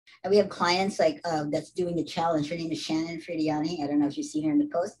And we have clients like that's doing the challenge. Her name is Shannon Fridiani. I don't know if you've seen her in the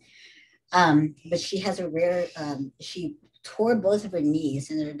post. But she has a rare, she tore both of her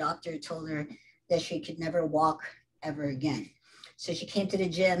knees, and the doctor told her that she could never walk ever again. So she came to the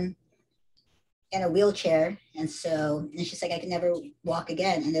gym in a wheelchair. And she's like, I can never walk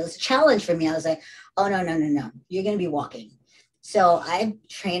again. And it was a challenge for me. I was like, oh, no. You're going to be walking. So I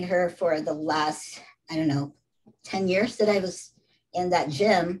trained her for the last, I don't know, 10 years that I was in that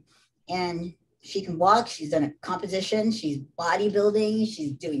gym. And she can walk. She's done a competition. She's bodybuilding.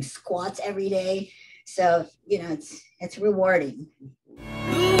 She's doing squats every day. So, it's rewarding.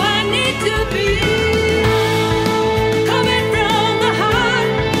 Who I need to be.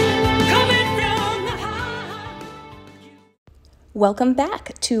 Welcome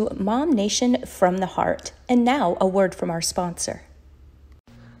back to MOMnation from the Heart. And now a word from our sponsor.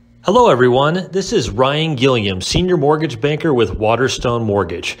 Hello everyone, this is Ryan Gilliam, Senior Mortgage Banker with Waterstone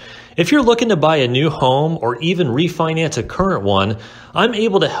Mortgage. If you're looking to buy a new home or even refinance a current one, I'm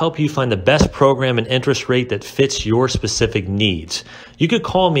able to help you find the best program and interest rate that fits your specific needs. You could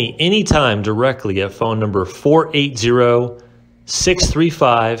call me anytime directly at phone number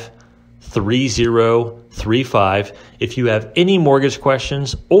 480-635-3035 if you have any mortgage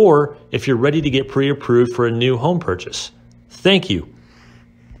questions or if you're ready to get pre-approved for a new home purchase. Thank you.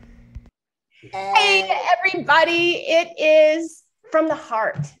 Hey, everybody. It is From the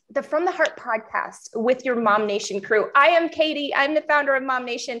Heart, the From the Heart podcast with your MOMnation crew. I am Katie. I'm the founder of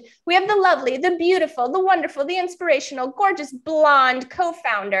MOMnation. We have the lovely, the beautiful, the wonderful, the inspirational, gorgeous, blonde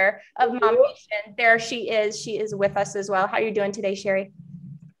co-founder of MOMnation. There she is. She is with us as well. How are you doing today, Sherry?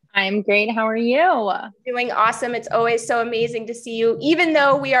 I'm great. How are you? Doing awesome. It's always so amazing to see you. Even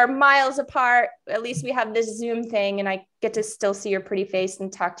though we are miles apart, at least we have this Zoom thing and I get to still see your pretty face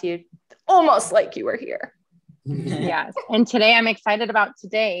and talk to you almost like you were here. Yes. And today I'm excited about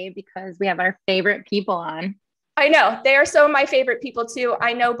today because we have our favorite people on. I know they are some of my favorite people too.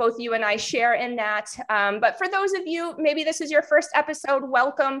 I know both you and I share in that. But for those of you, maybe this is your first episode,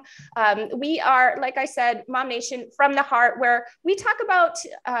 welcome. We are, like I said, MOMnation from the Heart, where we talk about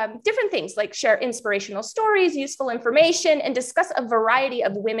different things like share inspirational stories, useful information, and discuss a variety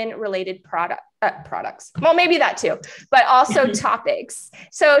of women-related products. Well, maybe that too, but also topics.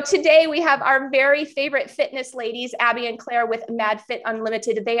 So today we have our very favorite fitness ladies, Abbey and Claire with Madfit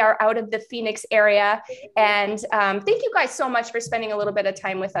Unlimited. They are out of the Phoenix area. And thank you guys so much for spending a little bit of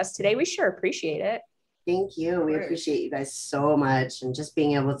time with us today. We sure appreciate it. Thank you. We appreciate you guys so much. And just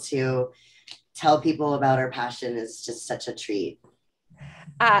being able to tell people about our passion is just such a treat.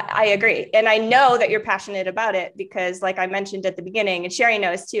 I agree. And I know that you're passionate about it because like I mentioned at the beginning, and Sherry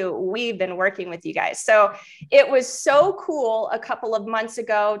knows too, we've been working with you guys. So it was so cool a couple of months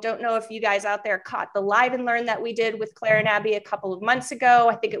ago. Don't know if you guys out there caught the live and learn that we did with Claire and Abbey a couple of months ago.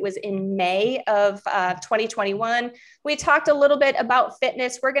 I think it was in May of 2021. We talked a little bit about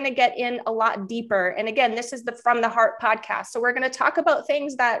fitness. We're going to get in a lot deeper. And again, this is the From the Heart podcast. So we're going to talk about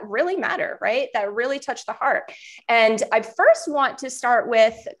things that really matter, right? That really touch the heart. And I first want to start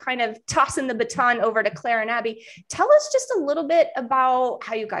with kind of tossing the baton over to Claire and Abbey. Tell us just a little bit about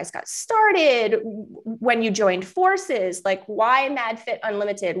how you guys got started, when you joined forces, like why Madfit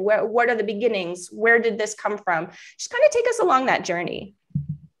Unlimited? What are the beginnings? Where did this come from? Just kind of take us along that journey.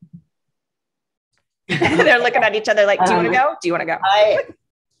 They're looking at each other like, do you want to go? Do you want to go?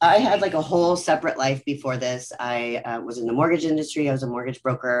 I had like a whole separate life before this. I was in the mortgage industry. I was a mortgage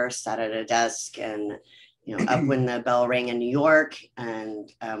broker, sat at a desk and up when the bell rang in New York and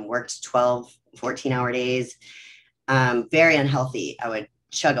worked 12, 14-hour days. Very unhealthy. I would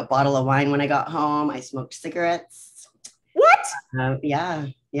chug a bottle of wine when I got home. I smoked cigarettes. What? Yeah.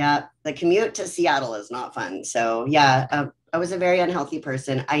 The commute to Seattle is not fun. So yeah, I was a very unhealthy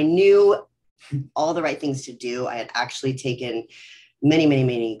person. I knew all the right things to do. I had actually taken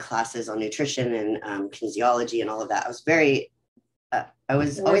many classes on nutrition and kinesiology and all of that. I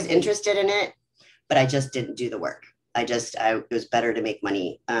was always interested in it, but I just didn't do the work. It was better to make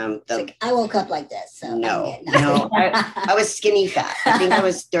money. Like, I woke up like this. So no, I was skinny fat. I think I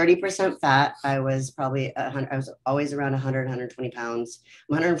was 30% fat. I was probably, I was always around 100, 120 pounds.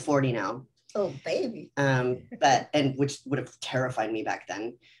 I'm 140 now. Oh, baby. Which would have terrified me back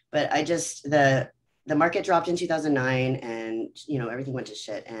then. But the market dropped in 2009 and, everything went to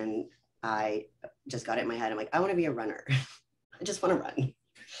shit. And I just got it in my head. I'm like, I want to be a runner. I just want to run.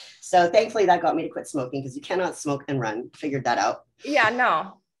 So thankfully that got me to quit smoking because you cannot smoke and run. Figured that out. Yeah,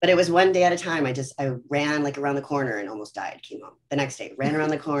 no. But it was one day at a time. I ran like around the corner and almost died, came home. The next day, ran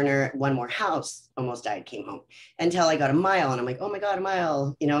around the corner, one more house, almost died, came home, until I got a mile. And I'm like, oh my God, a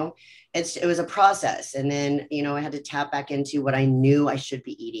mile, it was a process. And then, I had to tap back into what I knew I should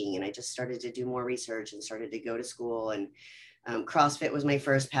be eating. And I just started to do more research and started to go to school. And CrossFit was my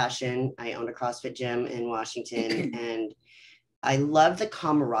first passion. I owned a CrossFit gym in Washington, and I loved the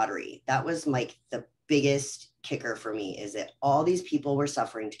camaraderie. That was like the biggest kicker for me, is that all these people were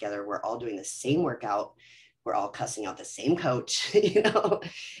suffering together. We're all doing the same workout. We're all cussing out the same coach,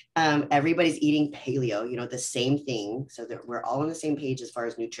 everybody's eating paleo, the same thing. So that we're all on the same page as far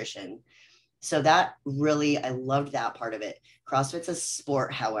as nutrition. So that really, I loved that part of it. CrossFit's a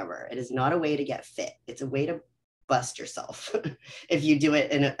sport, however. It is not a way to get fit. It's a way to bust yourself if you do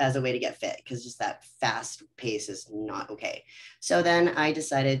it as a way to get fit, because just that fast pace is not okay. So then I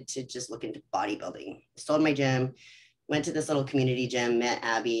decided to just look into bodybuilding. Sold my gym, went to this little community gym, met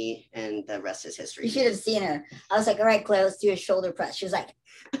Abbey, and the rest is history. You should have seen her. I was like, all right, Claire, let's do a shoulder press. She was like,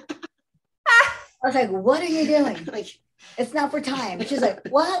 I was like, what are you doing? Like, it's not for time. She's like,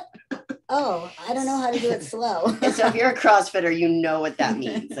 what? Oh, I don't know how to do it slow. And so if you're a CrossFitter, you know what that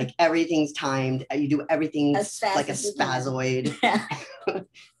means. Like, everything's timed. You do everything like a spazoid. Yeah.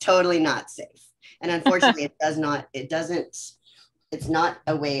 Totally not safe. And unfortunately, it's not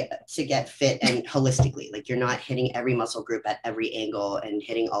a way to get fit and holistically. Like, you're not hitting every muscle group at every angle and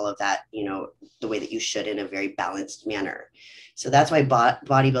hitting all of that, the way that you should, in a very balanced manner. So that's why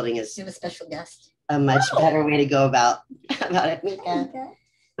bodybuilding is you have a special guest. A much better way to go about it. Mika. Okay.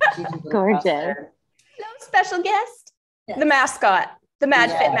 Gorgeous. Hello, special guest. Yes. The mascot, the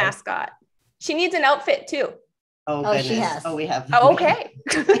Madfit mascot. She needs an outfit too. Oh, she has. Oh, we have. Oh, okay.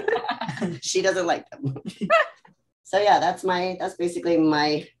 She doesn't like them. So yeah, that's basically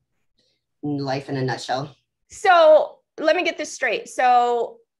my life in a nutshell. So let me get this straight.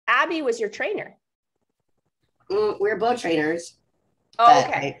 So Abbey was your trainer. We're both trainers. Oh,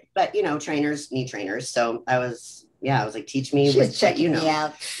 okay. But trainers need trainers. So I was like, teach me. She was checking me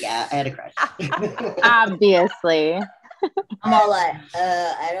out. Yeah, I had a crush. Obviously. I'm all like,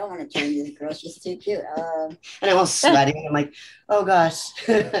 I don't want to train this girl. She's too cute. And I'm all sweating. I'm like, oh gosh.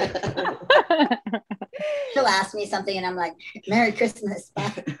 She'll ask me something and I'm like, Merry Christmas.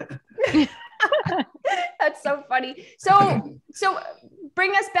 That's so funny. So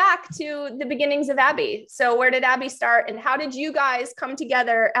bring us back to the beginnings of Abbey. So where did Abbey start, and how did you guys come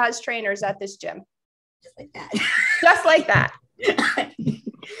together as trainers at this gym? Just like that. Just like that.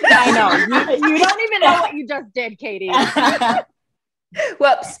 I know. You don't even know what you just did, Katie.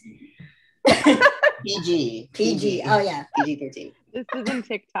 Whoops. PG. Oh yeah. PG-13. This isn't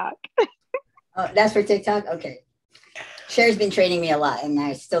TikTok. Oh, that's for TikTok? Okay. Sherry's been training me a lot and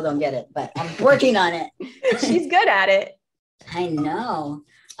I still don't get it, but I'm working on it. She's good at it. I know.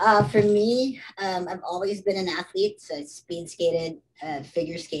 For me, I've always been an athlete. So I speed skated,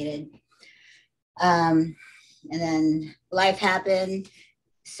 figure skated. And then life happened.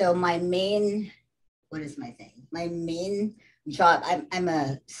 So my main job, I'm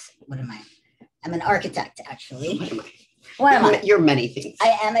an architect, actually. What am I? You're many things.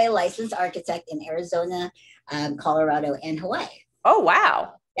 I am a licensed architect in Arizona, Colorado, and Hawaii. Oh,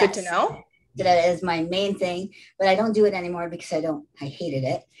 wow. Yes. Good to know. That is my main thing, but I don't do it anymore because I hated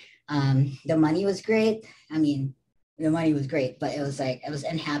it. The money was great. I mean, the money was great, but it was like, I was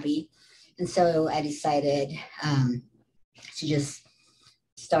unhappy. And so I decided to just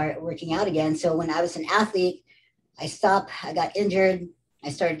start working out again. So when I was an athlete, I stopped, I got injured. I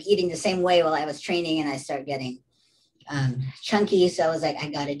started eating the same way while I was training and I started getting chunky. So I was like, I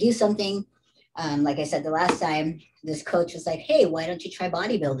got to do something. Like I said, the last time, this coach was like, hey, why don't you try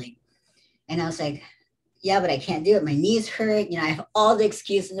bodybuilding? And I was like, yeah, but I can't do it. My knees hurt. I have all the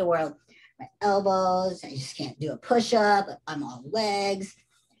excuses in the world. My elbows, I just can't do a push-up. I'm all legs.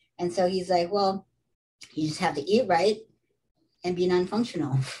 And so he's like, well, you just have to eat right and be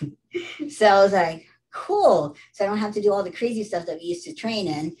non-functional. So I was like, cool. So I don't have to do all the crazy stuff that we used to train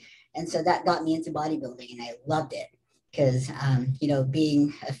in. And so that got me into bodybuilding and I loved it because,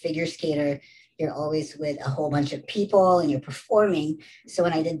 being a figure skater, you're always with a whole bunch of people and you're performing. So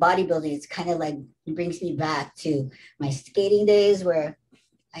when I did bodybuilding, it's kind of like, it brings me back to my skating days where,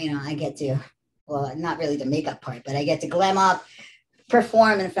 I get to, well, not really the makeup part, but I get to glam up,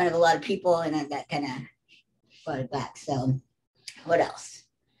 perform in front of a lot of people, and that kind of brought it back. So what else?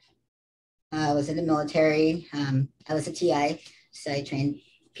 I was in the military. I was a TI, so I trained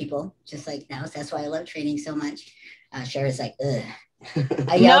people just like now. So that's why I love training so much. Sherry's like, ugh.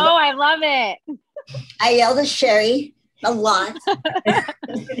 I love it. I yelled at Sherry a lot.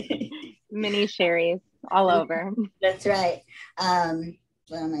 Mini Sherry's all over. That's right.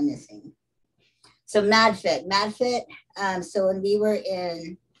 what am I missing? So Madfit. So when we were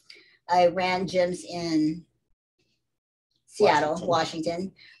I ran gyms in Seattle,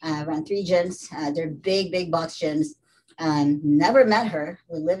 Washington. Ran 3 gyms. They're big box gyms. Never met her.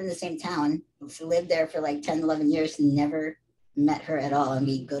 We live in the same town. We lived there for like 10, 11 years and never met her at all. And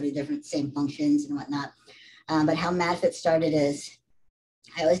we go to different same functions and whatnot. But how Madfit started is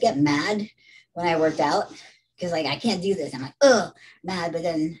I always get mad when I worked out because like I can't do this. I'm like, oh, mad. But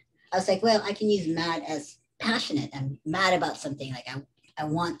then I was like, well, I can use mad as passionate. I'm mad about something. Like I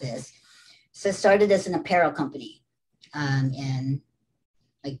want this. So it started as an apparel company in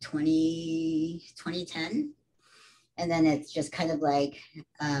like 2010. And then it's just kind of like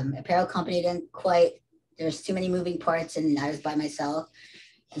apparel company didn't quite, there's too many moving parts and I was by myself.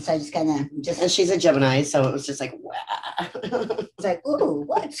 And so I just kind of and she's a Gemini, so it was just like, wow. It's like, ooh,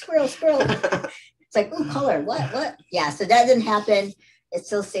 what? Squirrel. It's like, ooh, color, what? Yeah, so that didn't happen. It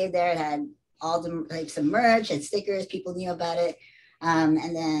still stayed there. It had all the types of merch and stickers. People knew about it.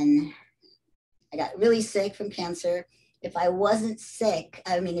 And then I got really sick from cancer. If I wasn't sick,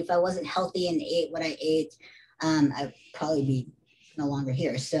 if I wasn't healthy and ate what I ate, I'd probably be no longer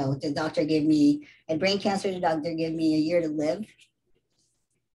here. So the doctor I had brain cancer. The doctor gave me a year to live.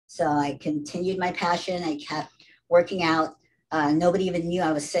 So I continued my passion. I kept working out. Nobody even knew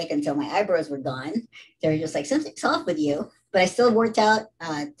I was sick until my eyebrows were gone. They were just like, something's off with you. But I still worked out,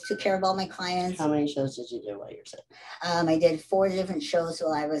 took care of all my clients. How many shows did you do while you were sick? I did 4 different shows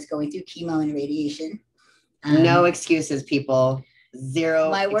while I was going through chemo and radiation. No excuses, people.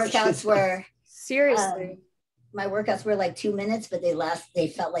 Zero. My workouts were seriously. My workouts were like 2 minutes, but they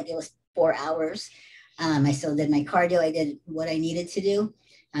felt like it was 4 hours. I still did my cardio. I did what I needed to do.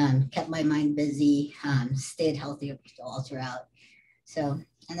 Kept my mind busy, stayed healthy all throughout. So,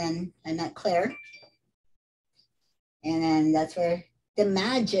 and then I met Claire. And then that's where the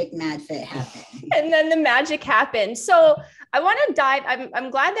magic Madfit happened. And then the magic happened. So I want to dive,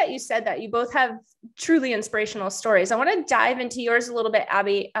 I'm glad that you said that. You both have truly inspirational stories. I want to dive into yours a little bit,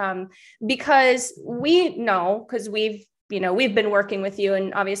 Abbey, because we know, because we've been working with you,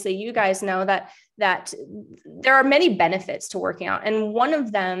 and obviously you guys know that there are many benefits to working out. And one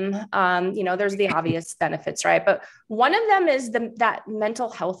of them, there's the obvious benefits, right? But one of them is that mental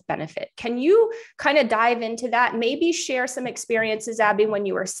health benefit. Can you kind of dive into that? Maybe share some experiences, Abbey, when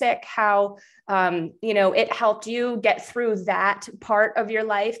you were sick, how, it helped you get through that part of your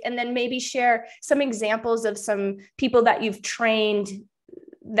life. And then maybe share some examples of some people that you've trained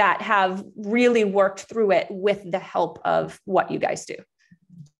that have really worked through it with the help of what you guys do.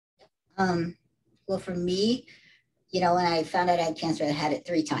 Well, for me, when I found out I had cancer, I had it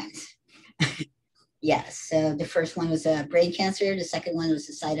 3 times. Yes. So the first one was brain cancer. The second one was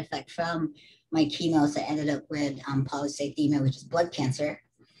a side effect from my chemo. So I ended up with polycythemia, which is blood cancer.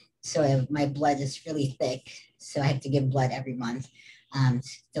 So my blood is really thick. So I have to give blood every month,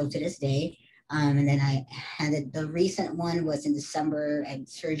 still to this day. And then I had the recent one was in December. I had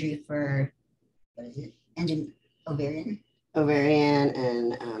surgery for, ovarian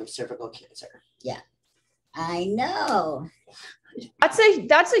and cervical cancer. Yeah, I know.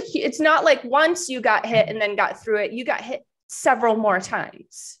 It's not like once you got hit and then got through it, you got hit several more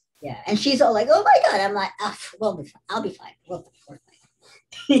times. Yeah. And she's all like, oh my God. I'm like, oh, well, I'll be fine. We're fine.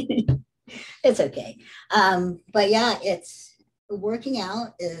 It's okay. But yeah, working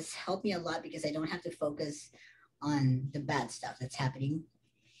out has helped me a lot because I don't have to focus on the bad stuff that's happening.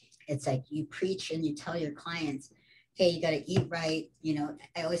 It's like you preach and you tell your clients, hey, you got to eat right.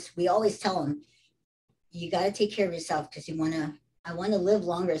 We always tell them, you got to take care of yourself because I want to live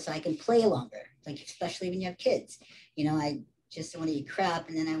longer so I can play longer. Like, especially when you have kids, I just don't want to eat crap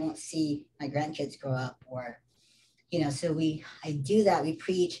and then I won't see my grandkids grow up or, so I do that. We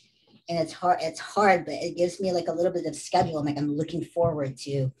preach. And it's hard, but it gives me like a little bit of schedule. I'm looking forward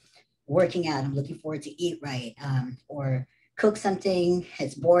to working out. I'm looking forward to eat right, or cook something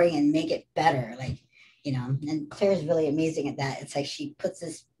that's boring and make it better. And Claire's really amazing at that. It's like she puts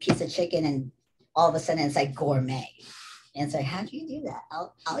this piece of chicken and all of a sudden it's like gourmet. And it's like, how do you do that?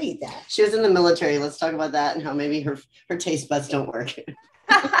 I'll eat that. She was in the military. Let's talk about that and how maybe her taste buds don't work.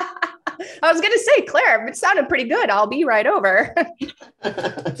 I was going to say, Claire, it sounded pretty good. I'll be right over.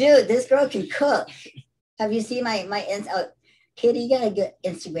 Dude, this girl can cook. Have you seen my Katie, you got to get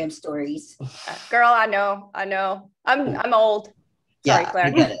Instagram stories. Girl, I know. I'm old. Sorry, Yeah, Claire. I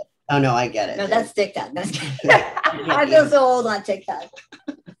get it. Oh, no, I get it. No, that's TikTok. I feel so old on TikTok.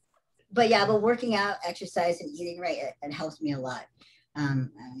 But yeah, working out, exercise, and eating right, it helps me a lot. I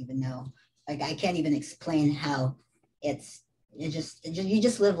don't even know. Like, I can't even explain how you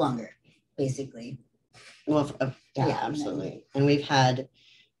just live longer, basically. Well, yeah, absolutely. And we've had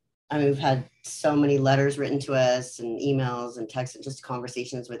I mean, we've had so many letters written to us and emails and texts and just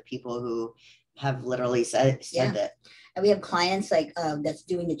conversations with people who have literally said that. And we have clients like that's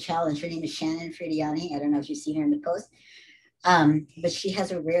doing the challenge. Her name is Shannon Fridiani. I don't know if you've seen her in the post. But she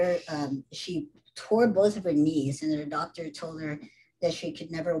has a rare, she tore both of her knees, and her doctor told her that she could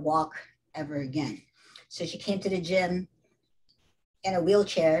never walk ever again. So she came to the gym in a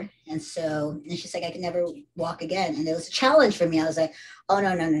wheelchair. And she's like, I can never walk again. And it was a challenge for me. I was like, oh,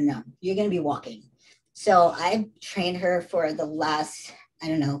 no. You're going to be walking. So I trained her for the last,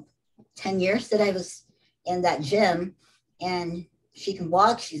 10 years that I was in that gym. And she can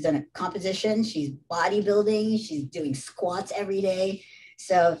walk. She's done a competition. She's bodybuilding. She's doing squats every day.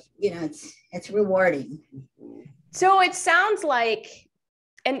 So, it's rewarding. So it sounds like,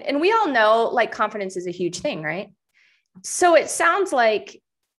 and we all know like confidence is a huge thing, right? So it sounds like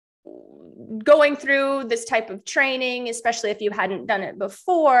going through this type of training, especially if you hadn't done it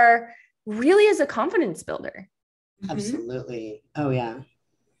before, really is a confidence builder. Absolutely. Oh, yeah.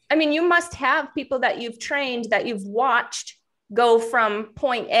 I mean, you must have people that you've trained, that you've watched go from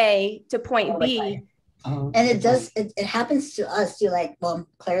point A to point B. And it happens to us too. Like, well,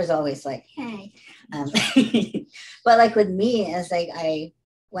 Claire's always like, hey. But like with me, it's like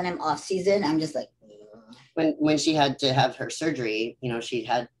when I'm off season, I'm just like, when she had to have her surgery,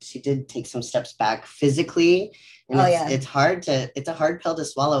 she did take some steps back physically. And it's a hard pill to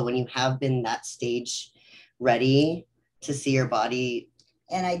swallow when you have been that stage ready to see your body.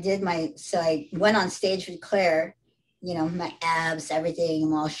 And I went on stage with Claire, my abs, everything,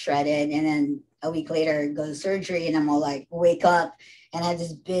 I'm all shredded. And then a week later go to surgery and I'm all like, wake up and I have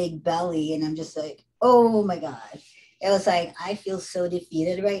this big belly and I'm just like, oh my God. It was like, I feel so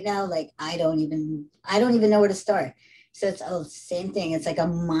defeated right now. Like, I don't even know where to start. So it's the same thing. It's like a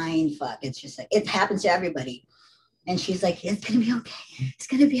mind fuck. It's just like, it happens to everybody. And she's like, it's going to be okay. It's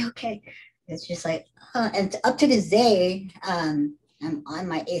going to be okay. It's just like, and up to this day, I'm on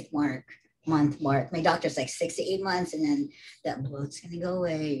my 8th month mark. My doctor's like 6 to 8 months. And then that bloat's going to go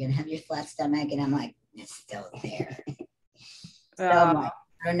away. You're going to have your flat stomach. And I'm like, it's still there. So I'm like,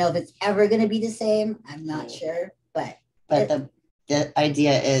 I don't know if it's ever going to be the same. I'm not sure. But the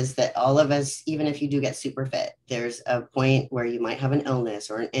idea is that all of us, even if you do get super fit, there's a point where you might have an illness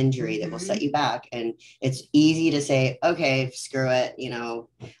or an injury that will set you back. And it's easy to say, okay, screw it.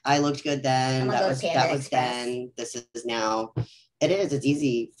 I looked good then. That was then. This is now. It's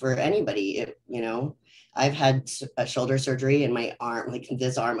easy for anybody. I've had a shoulder surgery and my arm, like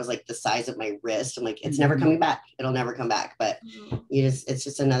this arm was like the size of my wrist. I'm like, it's never coming back. It'll never come back. But it's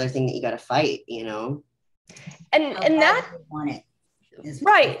just another thing that you got to fight, And that want it.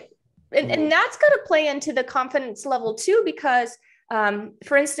 Right. And that's got to play into the confidence level too, because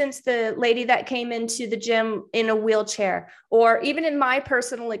for instance, the lady that came into the gym in a wheelchair, or even in my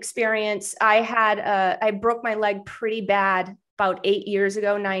personal experience, I broke my leg pretty bad about 9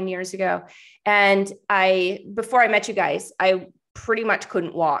 years ago. And before I met you guys, I pretty much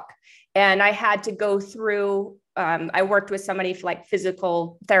couldn't walk. And I had to go through, I worked with somebody for like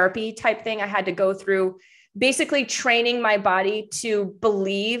physical therapy type thing. I had to go through basically training my body to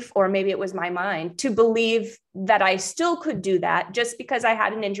believe, or maybe it was my mind, to believe that I still could do that. Just because I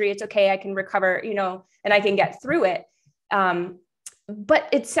had an injury, it's okay, I can recover, and I can get through it. But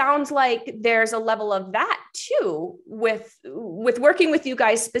it sounds like there's a level of that too with working with you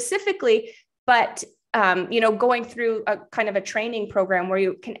guys specifically, but going through a kind of a training program where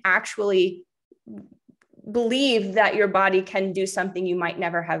you can actually believe that your body can do something you might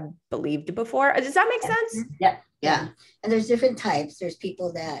never have believed before. Does that make sense? Yeah. And there's different types. There's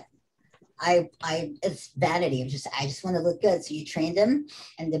people that it's vanity. I just want to look good. So you train them,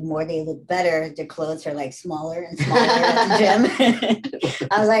 and the more they look better, their clothes are like smaller and smaller at the gym.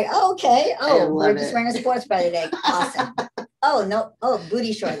 I was like, oh, okay. Oh, we're just wearing a sports bra today. Awesome. Oh, no. Oh,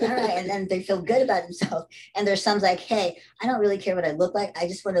 booty shorts. All right. And then they feel good about themselves. And there's some like, hey, I don't really care what I look like. I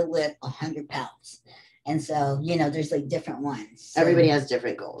just want to lift 100 pounds. And so, there's like different ones. So, everybody has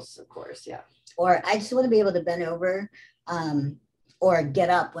different goals, of course. Yeah. Or I just want to be able to bend over, or get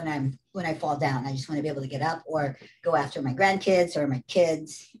up when I fall down. I just want to be able to get up or go after my grandkids or my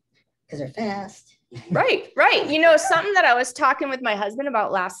kids because they're fast. Right. Something that I was talking with my husband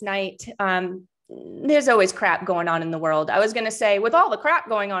about last night. There's always crap going on in the world. I was going to say with all the crap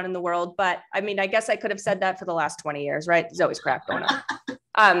going on in the world, but I mean, I guess I could have said that for the last 20 years, right? There's always crap going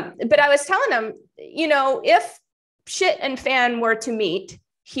on. But I was telling him, if shit and fan were to meet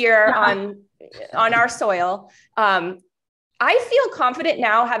here on our soil, I feel confident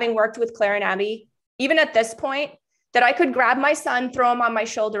now, having worked with Claire and Abbey, even at this point, that I could grab my son, throw him on my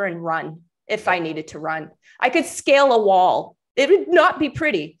shoulder and run if I needed to run. I could scale a wall. It would not be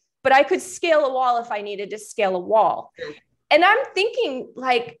pretty, but I could scale a wall if I needed to scale a wall. And I'm thinking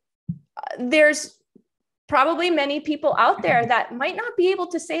like, there's probably many people out there that might not be able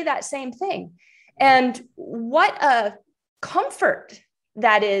to say that same thing. And what a comfort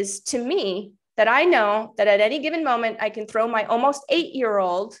that is to me, that I know that at any given moment, I can throw my almost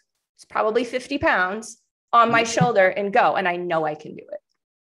 8-year-old, it's probably 50 pounds, on my shoulder and go. And I know I can do it.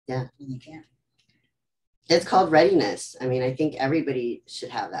 Yeah, you can. It's called readiness. I mean, I think everybody should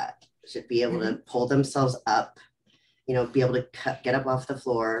have that, should be able to pull themselves up, you know, be able to get up off the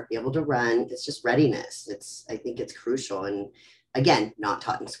floor, be able to run. It's just readiness. I think it's crucial. And again, not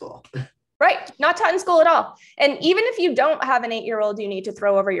taught in school. Right. Not taught in school at all. And even if you don't have an 8-year-old you need to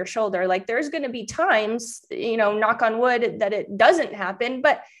throw over your shoulder, like there's going to be times, you know, knock on wood, that it doesn't happen.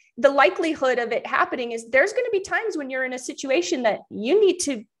 But the likelihood of it happening is there's going to be times when you're in a situation that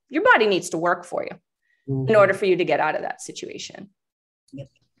your body needs to work for you in order for you to get out of that situation. Yep.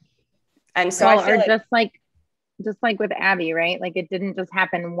 And so I feel just like with Abbey, right? Like it didn't just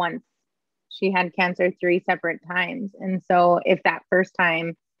happen once. She had cancer 3 separate times. And so if that first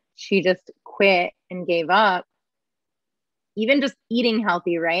time she just quit and gave up, even just eating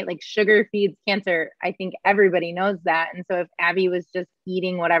healthy, right? Like sugar feeds cancer. I think everybody knows that. And so if Abbey was just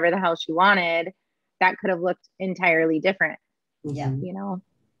eating whatever the hell she wanted, that could have looked entirely different. Yeah. You know?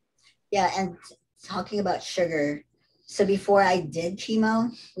 Yeah. And talking about sugar. So before I did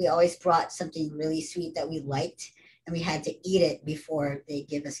chemo, we always brought something really sweet that we liked, and we had to eat it before they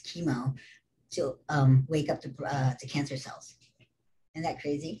give us chemo to wake up the cancer cells. Isn't that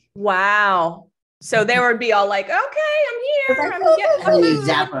crazy? Wow. So they would be all like, okay, I'm here. And then you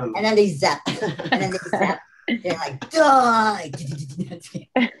zap them. And then they zap. And then they zap. They're like, die.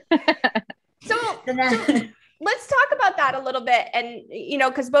 So let's talk about that a little bit. And, you know,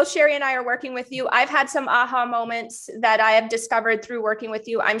 because both Sherry and I are working with you. I've had some aha moments that I have discovered through working with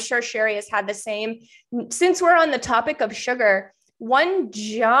you. I'm sure Sherry has had the same. Since we're on the topic of sugar, one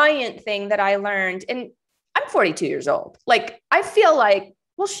giant thing that I learned, and I'm 42 years old. Like, I feel like,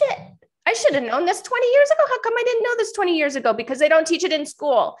 well, shit, I should have known this 20 years ago. How come I didn't know this 20 years ago? Because they don't teach it in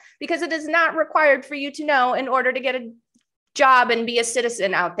school, because it is not required for you to know in order to get a job and be a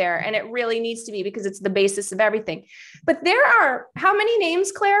citizen out there. And it really needs to be, because it's the basis of everything. But there are, how many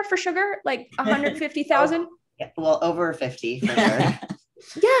names, Claire, for sugar? Like 150,000? Well, over 50 for sure.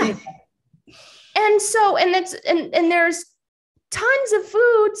 Yeah. And so, and there's tons of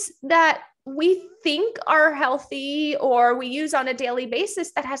foods that we think are healthy or we use on a daily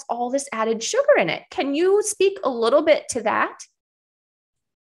basis that has all this added sugar in it. Can you speak a little bit to that?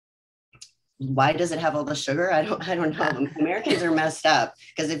 Why does it have all the sugar? I don't know. Americans are messed up,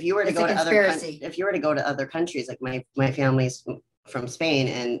 because if you were to go to other countries, like my family's from Spain,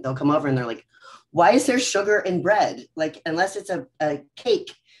 and they'll come over and they're like, why is there sugar in bread? Like, unless it's a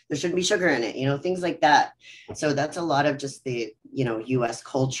cake, there shouldn't be sugar in it, you know, things like that. So that's a lot of just the, you know, US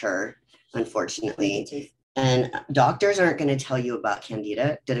culture, unfortunately. And doctors aren't going to tell you about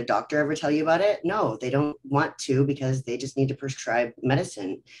Candida. Did a doctor ever tell you about it? No, they don't want to, because they just need to prescribe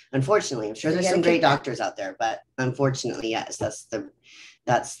medicine. Unfortunately, I'm sure there's some great doctors out there, but unfortunately, yes, that's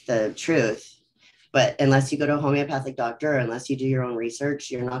the truth. But unless you go to a homeopathic doctor, or unless you do your own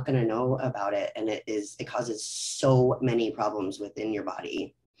research, you're not going to know about it. And it causes so many problems within your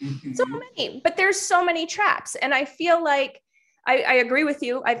body. So many, but there's so many traps. And I feel like, I agree with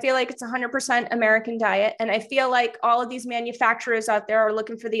you. I feel like it's 100% American diet. And I feel like all of these manufacturers out there are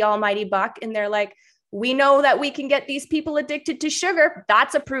looking for the almighty buck. And they're like, we know that we can get these people addicted to sugar.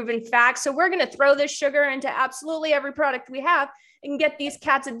 That's a proven fact. So we're going to throw this sugar into absolutely every product we have and get these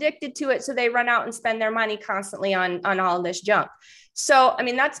cats addicted to it. So they run out and spend their money constantly on all of this junk. So, I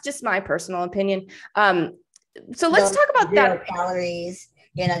mean, that's just my personal opinion. So let's talk about that. Calories.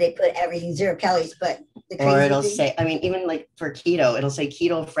 You know, they put everything 0 calories, but or it'll say, I mean, even like for keto, it'll say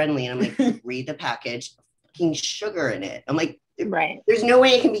keto friendly. And I'm like, read the package, fucking sugar in it. I'm like, right. There's no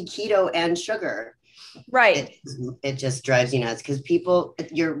way it can be keto and sugar. Right. It just drives you nuts, because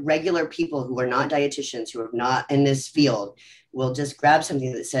your regular people who are not dietitians, who are not in this field, will just grab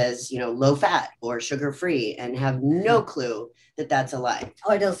something that says, you know, low fat or sugar free, and have no clue that that's a lie.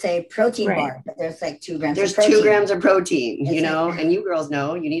 Or they'll say protein bar, but there's like 2 grams. There's of protein. 2 grams of protein, you know, and you girls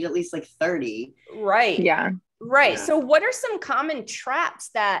know you need at least like 30. Right. Yeah. Right. Yeah. So what are some common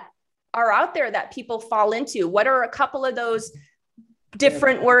traps that are out there that people fall into? What are a couple of those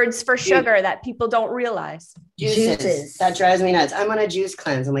different words for sugar that people don't realize? Juices. That drives me nuts. I'm on a juice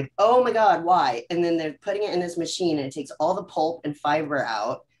cleanse. I'm like, oh my God, why? And then they're putting it in this machine, and it takes all the pulp and fiber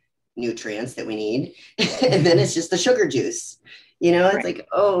out, nutrients that we need. And then it's just the sugar juice. You know, it's like,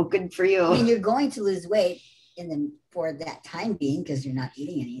 oh, good for you. I mean, you're going to lose weight in the for that time being because you're not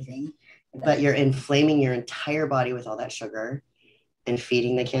eating anything. But you're inflaming your entire body with all that sugar and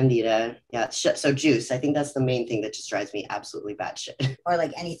feeding the candida. Yeah. So juice, I think that's the main thing that just drives me absolutely batshit. Or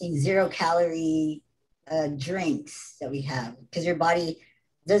like anything 0-calorie drinks that we have, because your body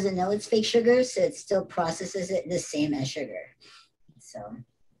doesn't know it's fake sugar, so it still processes it the same as sugar.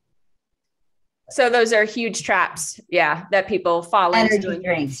 So those are huge traps, yeah, that people fall into. Energy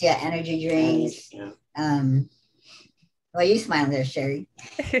drinks, yeah, energy drinks. Yeah. Well, you smiling there, Sherry.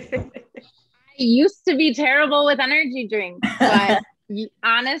 I used to be terrible with energy drinks, but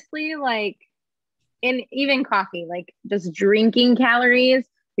honestly, like in even coffee, like just drinking calories,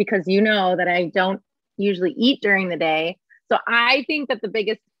 because you know that I don't usually eat during the day. So I think that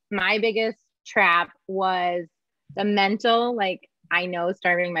my biggest trap was the mental, like I know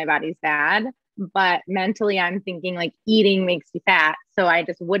starving my body's bad, but mentally I'm thinking like eating makes you fat. So I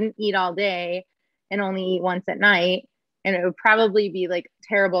just wouldn't eat all day and only eat once at night. And it would probably be like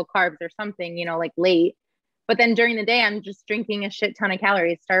terrible carbs or something, you know, like late. But then during the day, I'm just drinking a shit ton of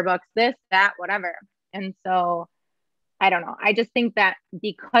calories, Starbucks, this, that, whatever. And so I don't know. I just think that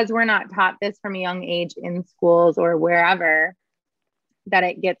because we're not taught this from a young age in schools or wherever, that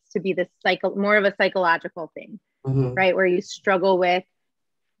it gets to be this more of a psychological thing, right? Where you struggle with,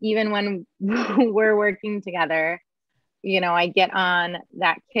 even when we're working together, you know, I get on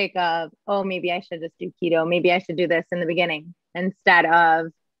that kick of, oh, maybe I should just do keto. Maybe I should do this in the beginning instead of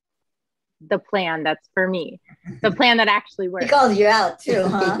the plan that's for me, the plan that actually works. He calls you out too,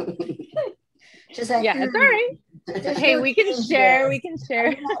 huh? Just like, yeah, it's all right. Hey, we can share. We can share.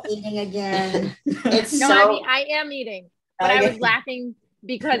 I'm not eating again. I am eating, but I was laughing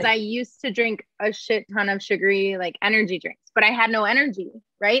because I used to drink a shit ton of sugary, like energy drinks, but I had no energy,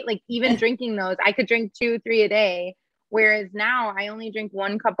 right? Like even drinking those, I could drink 2-3 a day. Whereas now I only drink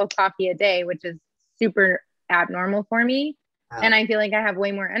 1 cup of coffee a day, which is super abnormal for me. Wow. And I feel like I have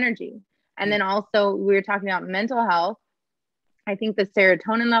way more energy. And then also we were talking about mental health. I think the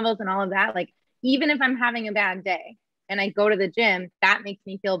serotonin levels and all of that, like even if I'm having a bad day and I go to the gym, that makes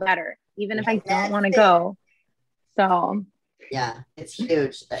me feel better, even if I don't want to go. So yeah, it's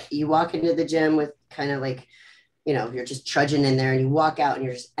huge. You walk into the gym with kind of like, you know, you're just trudging in there and you walk out and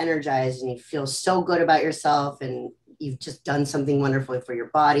you're just energized and you feel so good about yourself and you've just done something wonderful for your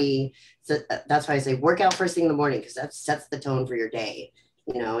body. So that's why I say work out first thing in the morning, because that sets the tone for your day.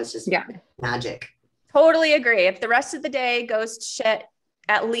 You know, it's just magic. Totally agree. If the rest of the day goes to shit,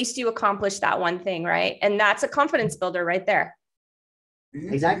 at least you accomplished that one thing, right? And that's a confidence builder right there.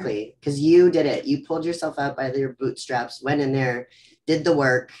 Exactly. Because you did it. You pulled yourself up by your bootstraps, went in there, did the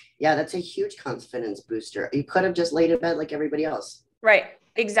work. Yeah, that's a huge confidence booster. You could have just laid in bed like everybody else. Right.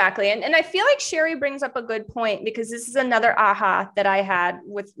 Exactly. And I feel like Sherry brings up a good point, because this is another aha that I had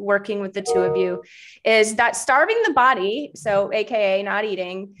with working with the two of you, is that starving the body, so AKA not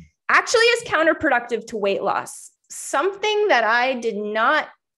eating, actually is counterproductive to weight loss. Something that I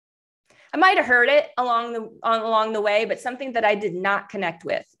might have heard it along the way, but something that I did not connect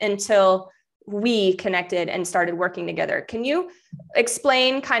with until we connected and started working together. Can you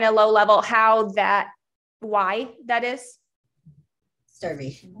explain kind of low level why that is?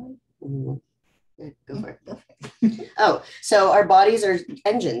 Starvation. Yeah, go for it. Oh, so our bodies are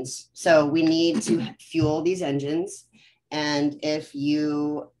engines. So we need to fuel these engines. And if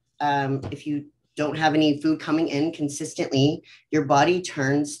you don't have any food coming in consistently, your body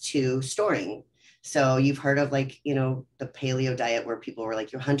turns to storing. So you've heard of like, you know, the paleo diet where people were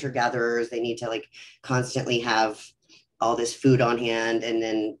like, you're hunter gatherers. They need to like constantly have all this food on hand. And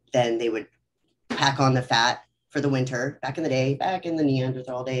then they would pack on the fat for the winter back in the day, back in the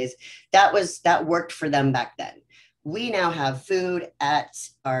Neanderthal days. That worked for them back then. We now have food at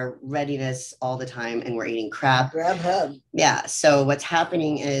our readiness all the time, and we're eating crap. Grubhub. Yeah. So what's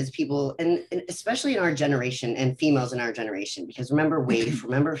happening is people, and especially in our generation and females in our generation, because remember WAIF,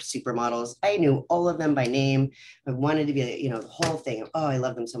 remember supermodels. I knew all of them by name. I wanted to be, you know, the whole thing. Oh, I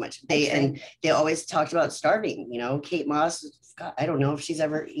love them so much. They always talked about starving. You know, Kate Moss. God, I don't know if she's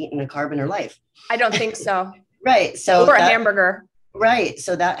ever eaten a carb in her life. I don't think so. Right. So or a hamburger. Right.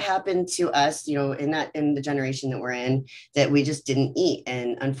 So that happened to us, you know, in the generation that we're in, that we just didn't eat.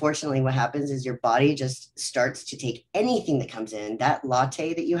 And unfortunately, what happens is your body just starts to take anything that comes in. That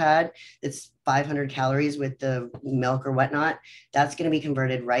latte that you had, that's 500 calories with the milk or whatnot, that's going to be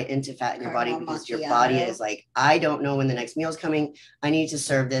converted right into fat in your body, because your body is like, I don't know when the next meal is coming. I need to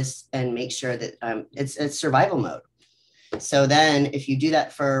serve this and make sure that it's survival mode. So then if you do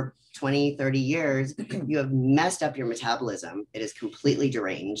that for 20, 30 years, you have messed up your metabolism. It is completely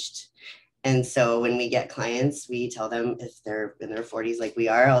deranged. And so when we get clients, we tell them, if they're in their 40s like we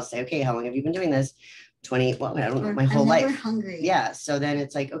are, I'll say, okay, how long have you been doing this? 20, well, I don't know, my whole I'm never life. hungry. Yeah. So then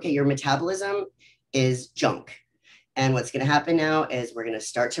it's like, okay, your metabolism is junk. And what's going to happen now is we're going to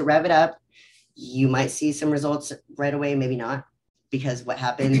start to rev it up. You might see some results right away, maybe not, because what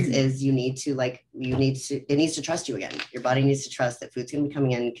happens is it needs to trust you again. Your body needs to trust that food's going to be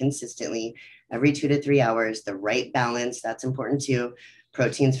coming in consistently every 2 to 3 hours, the right balance. That's important too.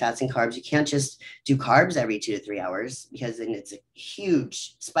 Proteins, fats, and carbs. You can't just do carbs every 2 to 3 hours, because then it's a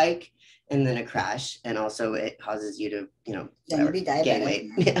huge spike and then a crash. And also it causes you to, gain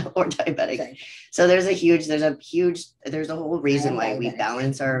weight or diabetic. Sorry. So there's a whole reason why we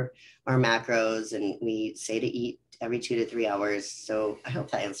balance our macros, and we say to eat every 2 to 3 hours. So I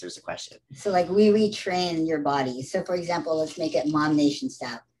hope that answers the question. So like we retrain your body. So for example, let's make it MOMnation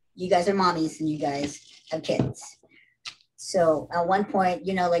style. You guys are mommies and you guys have kids. So at one point,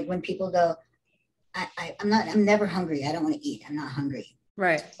 like when people go, I'm never hungry. I don't want to eat. I'm not hungry.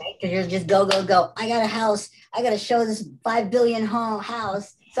 Right. Because you're just go. I got a house. I got to show this 5 billion home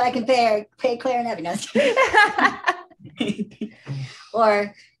house so I can pay Claire and Abbey. No.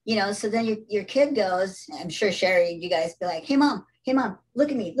 Or, so then your kid goes, I'm sure Sherry, you guys be like, hey mom,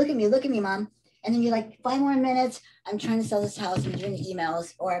 look at me, mom. And then you're like, 5 more minutes. I'm trying to sell this house. I'm doing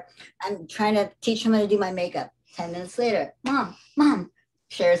emails, or I'm trying to teach him how to do my makeup. 10 minutes later, mom.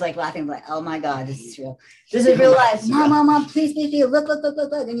 Sherry's like laughing, like, oh my God, this is real. This is real life. Mom, please,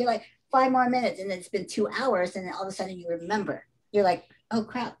 look. And you're like, 5 more minutes. And then it's been 2 hours. And then all of a sudden you remember. You're like, oh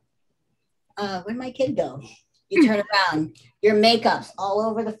crap. Where'd my kid go? You turn around, your makeup's all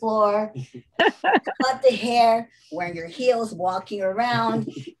over the floor, cut the hair, wearing your heels, walking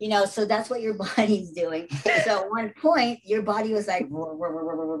around, so that's what your body's doing. So at one point, your body was like,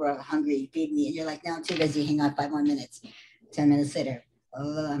 hungry, feed me. And you're like, no, I'm too busy, hang on 5 more minutes. 10 minutes later,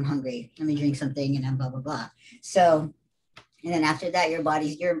 oh, I'm hungry. Let me drink something, and I'm blah, blah, blah. So, and then after that, your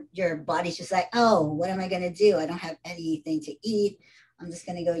body's just like, oh, what am I going to do? I don't have anything to eat. I'm just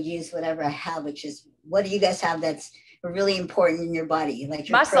going to go use whatever I have, which is, what do you guys have that's really important in your body? Like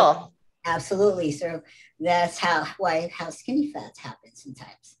your muscle. Protein. Absolutely. So that's how skinny fats happen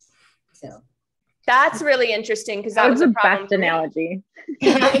sometimes. So that's really interesting, because that was the best analogy.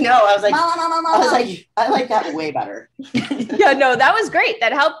 I know. I was like, I like that way better. Yeah, no, that was great.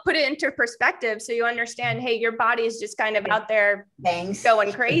 That helped put it into perspective. So you understand, hey, your body is just kind of out there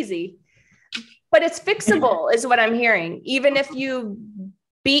going crazy. But it's fixable is what I'm hearing. Even if you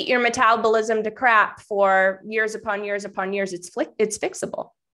beat your metabolism to crap for years upon years, it's fixable.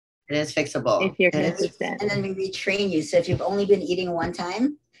 It is fixable. If you're consistent. And then we retrain you. So if you've only been eating 1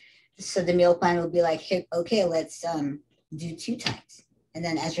 time, so the meal plan will be like, hey, okay, let's do 2 times. And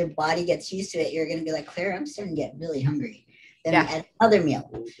then as your body gets used to it, you're going to be like, Claire, I'm starting to get really hungry. Then we add another meal.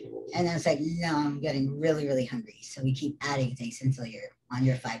 And then it's like, no, I'm getting really, really hungry. So we keep adding things until you're on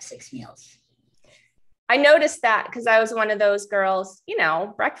your 5-6 meals. I noticed that because I was one of those girls,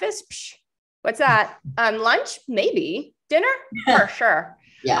 breakfast, psh, what's that? Lunch, maybe. Dinner, for sure.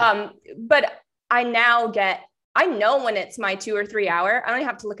 Yeah. But I know when it's my 2 or 3 hour, I don't even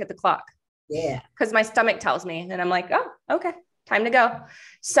have to look at the clock. Yeah. Because my stomach tells me, and I'm like, oh, okay, time to go.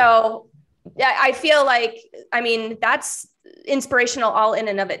 So yeah, I feel like, that's inspirational all in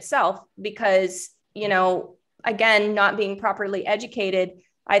and of itself, because, again, not being properly educated,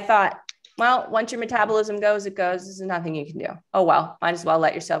 I thought, well, once your metabolism goes, it goes. There's nothing you can do. Oh, well, might as well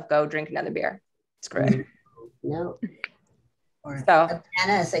let yourself go drink another beer. Screw it. No. Or so a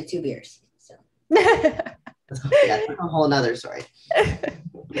banana is like 2 beers. So that's a whole nother story.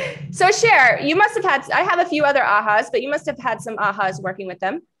 So Cher, you must have had, I have a few other ahas, but you must have had some ahas working with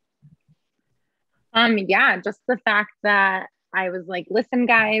them. Yeah, just the fact that I was like, listen,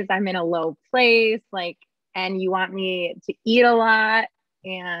 guys, I'm in a low place, and you want me to eat a lot.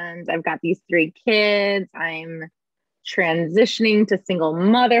 And I've got these 3 kids. I'm transitioning to single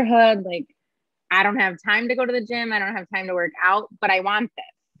motherhood. I don't have time to go to the gym. I don't have time to work out, but I want this.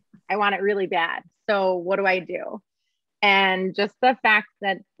 I want it really bad. So what do I do? And just the fact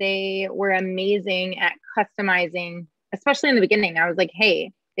that they were amazing at customizing, especially in the beginning. I was like,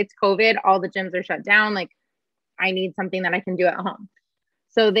 hey, it's COVID. All the gyms are shut down. I need something that I can do at home.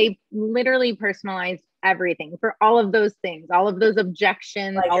 So they literally personalized everything for all of those things, all of those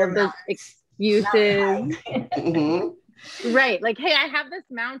objections, all of those excuses. Mm-hmm. Right. Hey, I have this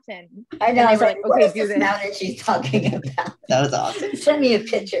mountain. I know. I was like, okay, do this. Mountain she's talking about. That was awesome. Send me a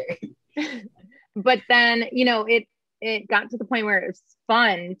picture. But then, it got to the point where it was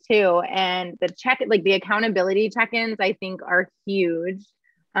fun too. And the accountability check-ins, I think, are huge.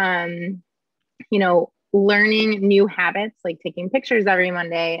 Learning new habits, like taking pictures every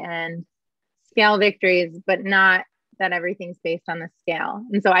Monday and scale victories, but not that everything's based on the scale.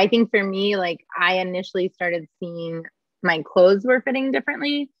 And so I think for me, like I initially started seeing my clothes were fitting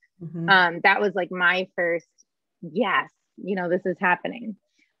differently. That was like my first, yes, you know, this is happening.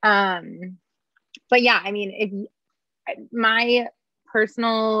 But yeah, I mean, if my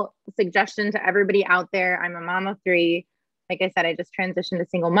personal suggestion to everybody out there, I'm a mom of 3. Like I said, I just transitioned to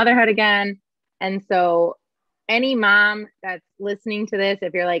single motherhood again. And so any mom that's listening to this,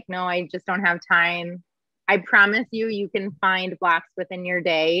 if you're like, no, I just don't have time, I promise you, you can find blocks within your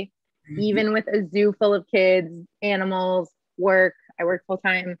day, even with a zoo full of kids, animals, work. I work full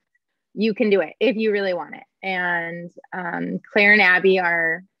time. You can do it if you really want it. And Claire and Abbey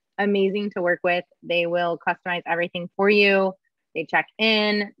are amazing to work with. They will customize everything for you. They check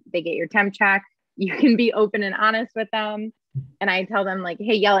in, they get your temp check. You can be open and honest with them. And I tell them like,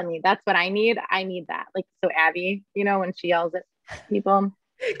 hey, yell at me. That's what I need. I need that. Like, so Abbey, you know, when she yells at people.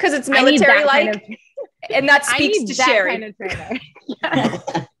 Because it's military-like, and that speaks to Sherry. Kind of trainer. Yeah.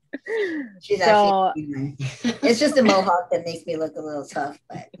 She's actually human. It's just a mohawk that makes me look a little tough,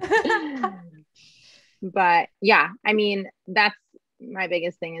 but yeah, I mean, that's my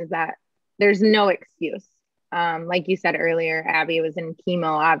biggest thing is that there's no excuse. Like you said earlier, Abbey was in chemo,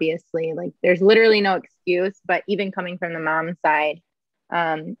 obviously, like there's literally no excuse, but even coming from the mom side,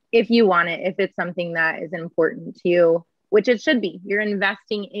 if you want it, if it's something that is important to you, which it should be, you're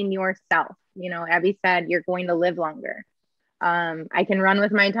investing in yourself. You know, Abbey said, you're going to live longer. I can run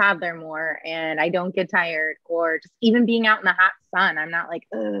with my toddler more and I don't get tired, or just even being out in the hot sun. I'm not like,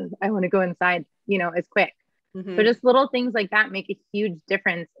 I want to go inside, you know, as quick. So just little things like that make a huge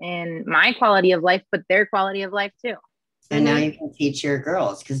difference in my quality of life, but their quality of life too. And now you can teach your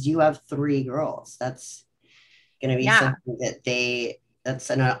girls because you have 3 girls. That's going to be something that that's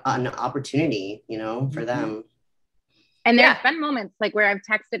an opportunity, you know, for them. And there's been moments like where I've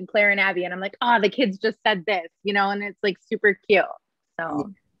texted Claire and Abbey and I'm like, oh, the kids just said this, you know, and it's like super cute.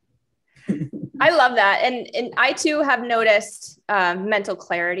 So I love that. And I too have noticed mental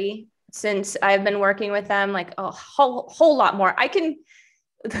clarity since I've been working with them, like a whole lot more. I can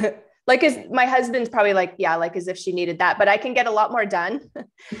like, as my husband's probably like, yeah, like as if she needed that, but I can get a lot more done.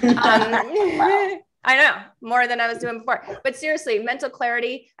 I know, more than I was doing before, but seriously, mental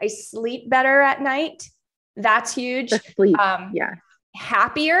clarity. I sleep better at night. That's huge. Sleep.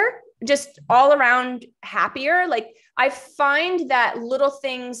 Happier, just all around happier. Like I find that little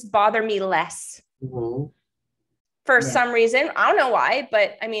things bother me less for some reason. I don't know why,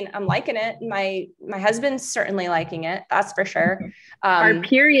 but I mean, I'm liking it. My husband's certainly liking it. That's for sure. Our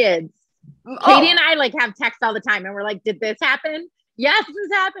periods. Katie and I like have text all the time and we're like, did this happen? Yes,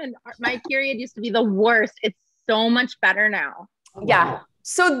 this happened. My period used to be the worst. It's so much better now. Yeah.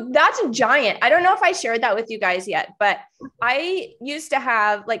 So that's a giant. I don't know if I shared that with you guys yet, but I used to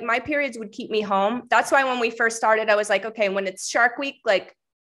have like my periods would keep me home. That's why when we first started, I was like, okay, when it's Shark Week, like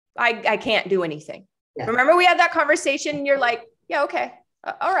I can't do anything. Yeah. Remember we had that conversation and you're like, yeah, okay.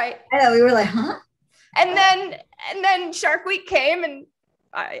 All right. I know, we were like, huh? And then Shark Week came and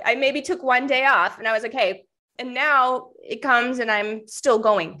I maybe took 1 day off and I was like, hey, and now it comes and I'm still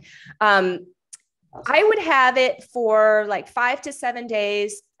going. I would have it for like 5 to 7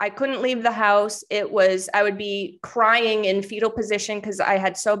 days. I couldn't leave the house. I would be crying in fetal position because I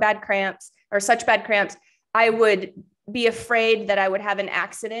had such bad cramps. I would be afraid that I would have an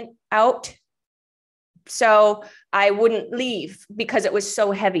accident out. So I wouldn't leave because it was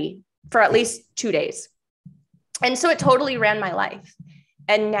so heavy for at least 2 days. And so it totally ran my life.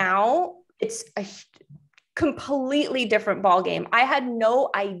 And now it's a completely different ballgame. I had no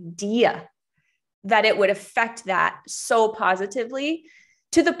idea that it would affect that so positively,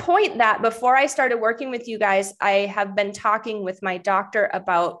 to the point that before I started working with you guys, I have been talking with my doctor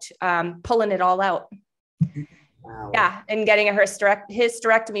about pulling it all out. Wow. Yeah. And getting a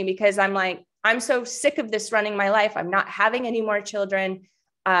hysterectomy because I'm like, I'm so sick of this running my life. I'm not having any more children.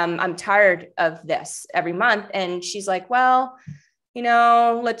 I'm tired of this every month. And she's like, well, you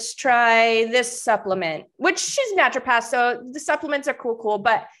know, let's try this supplement, which she's naturopath. So the supplements are cool.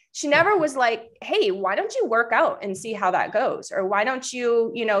 But she never was like, hey, why don't you work out and see how that goes? Or why don't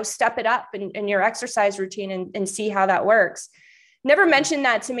you, step it up in your exercise routine and see how that works? Never mentioned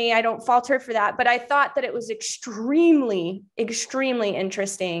that to me. I don't fault her for that, but I thought that it was extremely, extremely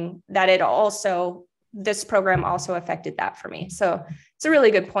interesting that this program also affected that for me. So it's a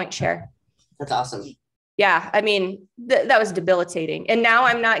really good point, Cher. That's awesome. Yeah. I mean, that was debilitating. And now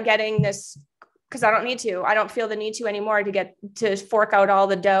I'm not getting this because I don't need to. I don't feel the need to anymore to fork out all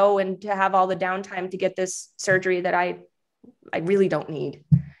the dough and to have all the downtime to get this surgery that I really don't need.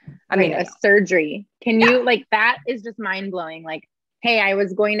 I mean, a surgery. Can you that is just mind blowing. Like, hey, I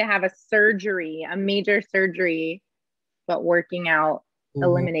was going to have a surgery, a major surgery. but working out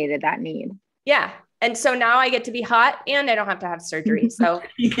eliminated that need. Yeah. And so now I get to be hot and I don't have to have surgery. So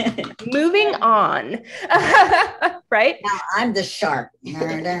moving on, right? Now I'm the shark.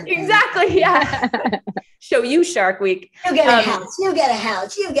 Exactly. Yeah. Show you Shark Week. You get a house. You get a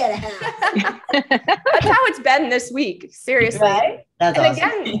house. You get a house. That's how it's been this week. Seriously. Right? That's and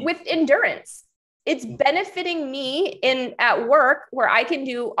awesome. again, with endurance, it's benefiting me at work where I can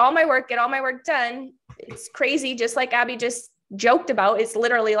do all my work, get all my work done. It's crazy. Just like Abby just joked about. It's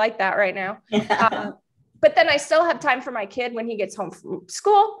literally like that right now. But then I still have time for my kid when he gets home from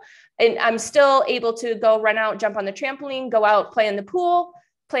school, and I'm still able to go run out, jump on the trampoline, go out, play in the pool,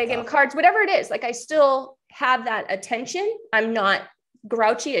 play a game of cards, whatever it is. Like I still have that attention. I'm not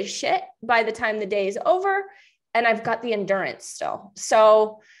grouchy as shit by the time the day is over, and I've got the endurance still.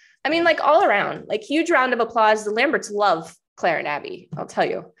 So, I mean, like all around, like huge round of applause. The Lamberts love Claire and Abby. I'll tell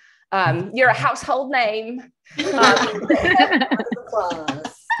you. You're a household name.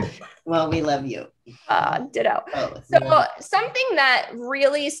 Well, we love you. Ditto. So something that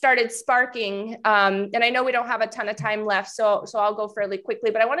really started sparking, and I know we don't have a ton of time left, so I'll go fairly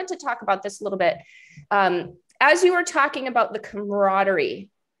quickly, but I wanted to talk about this a little bit. As you were talking about the camaraderie,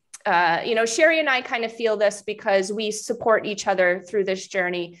 Sherry and I kind of feel this because we support each other through this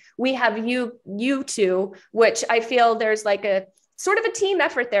journey. We have you two, which I feel there's like a sort of a team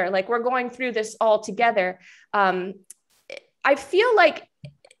effort there. Like we're going through this all together. I feel like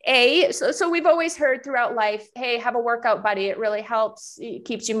so we've always heard throughout life, hey, have a workout buddy. It really helps. It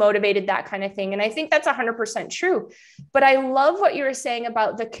keeps you motivated, that kind of thing. And I think that's 100% true. But I love what you were saying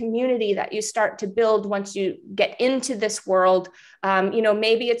about the community that you start to build once you get into this world.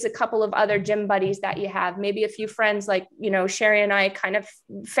 Maybe it's a couple of other gym buddies that you have, maybe a few friends like, Sherry and I kind of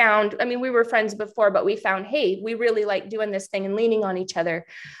found, I mean, we were friends before, but we found, hey, we really like doing this thing and leaning on each other.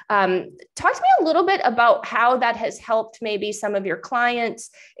 Talk to me a little bit about how that has helped maybe some of your clients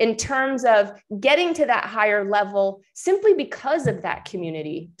in terms of getting to that higher level simply because of that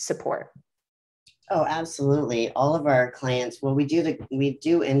community support. Oh, absolutely. All of our clients, well, we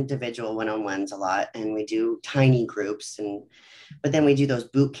do individual one-on-ones a lot, and we do tiny groups, but then we do those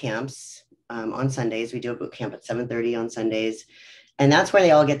boot camps on Sundays. We do a boot camp at 7:30 on Sundays, and that's where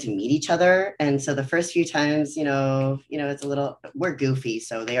they all get to meet each other. And so the first few times, it's we're goofy,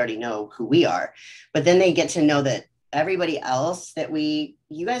 so they already know who we are, but then they get to know that everybody else that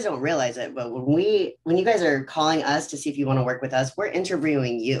you guys don't realize it, but when you guys are calling us to see if you want to work with us, we're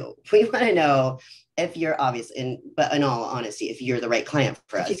interviewing you. We want to know if you're but in all honesty, if you're the right client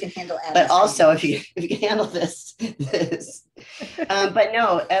for us. You can handle but also if you can handle this. But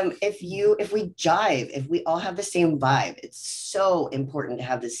no, if we jive, if we all have the same vibe, it's so important to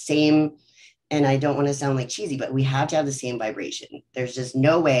have the same. And I don't want to sound like cheesy, but we have to have the same vibration. There's just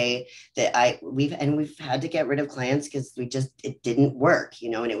no way that we've had to get rid of clients because it didn't work,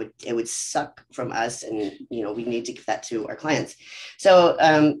 and it would suck from us. And, we need to give that to our clients.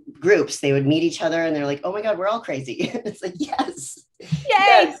 So groups, they would meet each other and they're like, oh my God, we're all crazy. It's like, yes. Yay.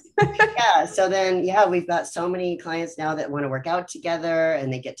 Yes. Yeah. So then, we've got so many clients now that want to work out together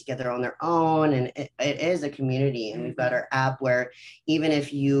and they get together on their own. And it is a community. And we've got our app where even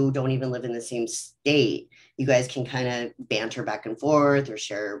if you don't even live in the same state, you guys can kind of banter back and forth or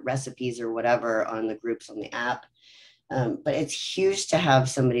share recipes or whatever on the groups on the app. But it's huge to have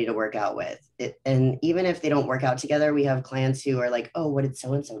somebody to work out with. And even if they don't work out together, we have clients who are like, oh, what did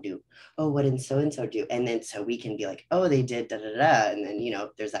so-and-so do? Oh, what did so-and-so do? And then so we can be like, oh, they did da-da-da. And then,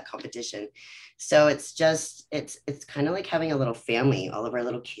 there's that competition. So it's kind of like having a little family, all of our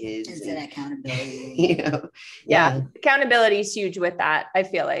little kids. It's an accountability. Yeah. Accountability is huge with that, I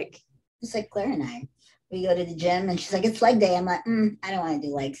feel like. It's like Claire and I. We go to the gym and she's like, it's leg day. I'm like, I don't want to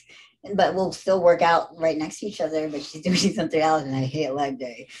do legs. But we'll still work out right next to each other, but she's doing something else and I hate leg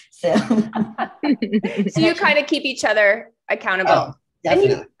day. So you kind of keep each other accountable. Oh,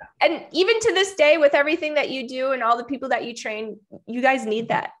 definitely. And even to this day, with everything that you do and all the people that you train, you guys need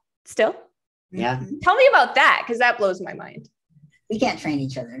that still. Yeah. Tell me about that, because that blows my mind. We can't train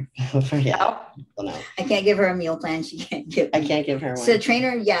each other. Yeah. No. I can't give her a meal plan. She can't give me. I can't give her one. So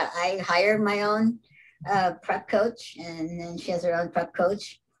trainer, I hired my own prep coach, and then she has her own prep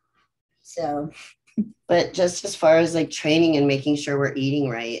coach. So, but just as far as like training and making sure we're eating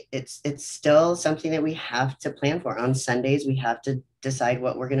right, it's still something that we have to plan for. On Sundays, we have to decide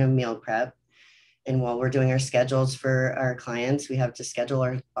what we're going to meal prep. And while we're doing our schedules for our clients, we have to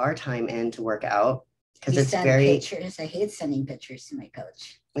schedule our time in to work out, because it's pictures. I hate sending pictures to my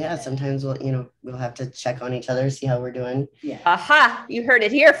coach. Yeah, sometimes we'll have to check on each other, see how we're doing. Yeah. Aha, you heard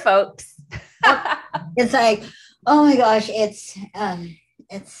it here, folks. It's like, oh my gosh, it's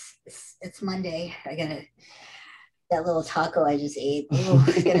Monday. that little taco I just ate. Ooh,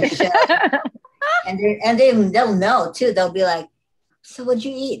 it's gonna show. And they'll know too. They'll be like, so what'd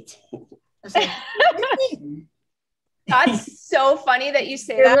you eat? I was like, nothing. That's so funny that you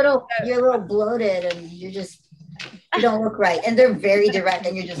say You're that. You're a little bloated and you don't look right. And they're very direct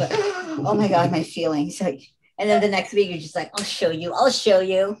and you're just like, oh my God, my feelings. Like, and then the next week you're just like, I'll show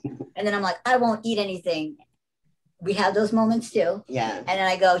you. And then I'm like, I won't eat anything. We have those moments too. Yeah. And then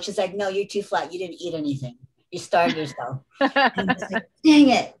I go, she's like, no, you're too flat. You didn't eat anything. You starved yourself. And I'm just like, dang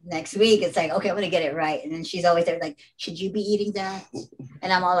it. Next week, it's like, okay, I'm going to get it right. And then she's always there like, should you be eating that?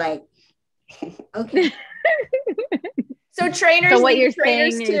 And I'm all like, okay. So trainers, so what you're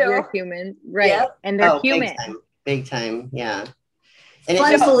saying too. is you're human, right? Yep. And they're human. Big time. Yeah. And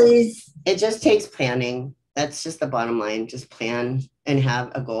it just takes planning. That's just the bottom line. Just plan and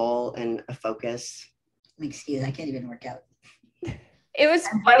have a goal and a focus. Excuse, I can't even work out. It was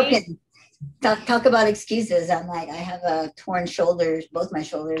funny. Talk about excuses. I'm like, I have torn shoulders, both my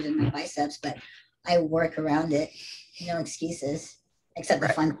shoulders and my biceps, but I work around it. No excuses, except the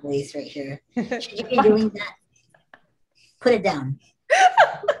fun place right here. Should you be doing that? Put it down.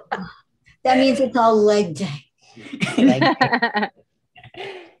 That means it's all leg day.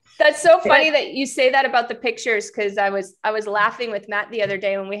 That's so funny that you say that about the pictures, because I was laughing with Matt the other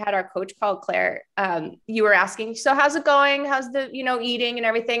day when we had our coach call, Claire. You were asking, so how's it going? How's the, eating and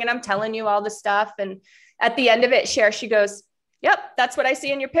everything? And I'm telling you all the stuff. And at the end of it, she goes, yep, that's what I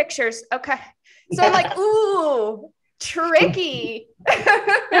see in your pictures. Okay. So I'm like, ooh, tricky.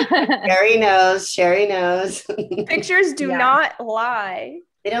 Sherry knows. Pictures do not lie.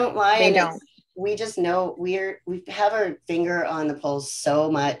 They don't lie. They don't. We just know we have our finger on the pulse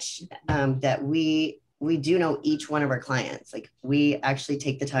so much that we do know each one of our clients. Like, we actually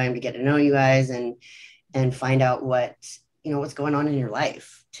take the time to get to know you guys and find out what's going on in your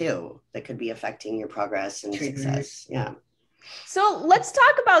life too, that could be affecting your progress and success. Yeah. So let's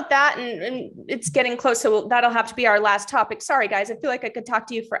talk about that. And it's getting close. So that'll have to be our last topic. Sorry, guys. I feel like I could talk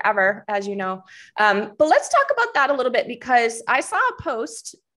to you forever, as you know. But let's talk about that a little bit, because I saw a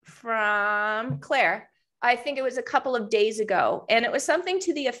post from Claire, I think it was a couple of days ago. And it was something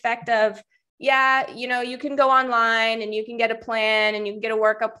to the effect of, yeah, you can go online and you can get a plan and you can get a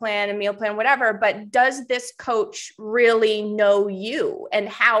workout plan, a meal plan, whatever. But does this coach really know you and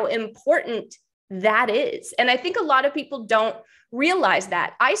how important that is? And I think a lot of people don't realize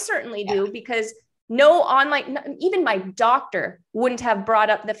that. I certainly do, because no online, even my doctor wouldn't have brought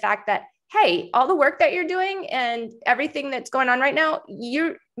up the fact that, hey, all the work that you're doing and everything that's going on right now,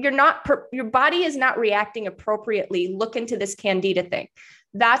 your body is not reacting appropriately. Look into this candida thing.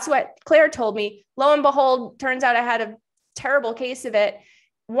 That's what Claire told me. Lo and behold, turns out I had a terrible case of it.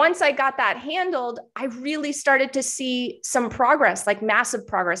 Once I got that handled, I really started to see some progress, like massive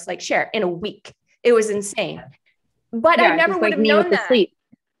progress, like in a week. It was insane. But I never would have known that. Sleep.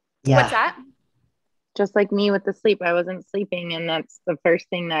 Yeah. What's that? Just like me with the sleep. I wasn't sleeping. And that's the first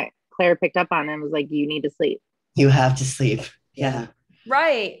thing that Claire picked up on and was like, you need to sleep. You have to sleep. Yeah.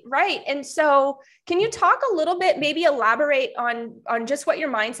 Right. And so can you talk a little bit, maybe elaborate on just what your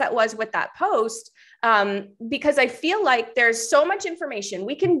mindset was with that post? Because I feel like there's so much information.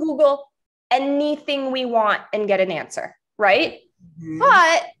 We can Google anything we want and get an answer, right? Mm-hmm.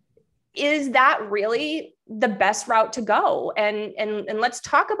 But is that really the best route to go? And let's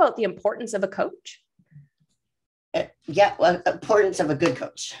talk about the importance of a coach. Yeah, well, importance of a good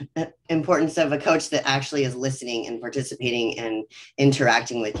coach, importance of a coach that actually is listening and participating and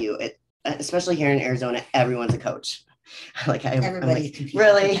interacting with you. Especially here in Arizona, everyone's a coach. Everybody's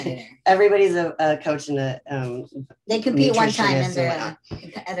a coach and they compete one time and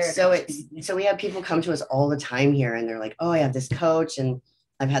they're so we have people come to us all the time here and they're like, oh, I have this coach and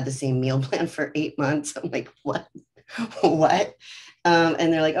I've had the same meal plan for 8 months. I'm like, what?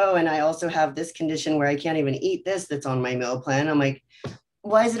 And they're like, oh, and I also have this condition where I can't even eat this that's on my meal plan. I'm like,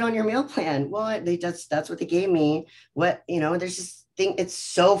 why is it on your meal plan? Well, that's what they gave me. There's this thing. It's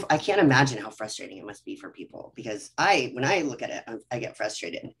so, I can't imagine how frustrating it must be for people, because when I look at it, I get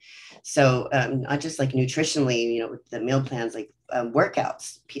frustrated. So not just like nutritionally, with the meal plans, like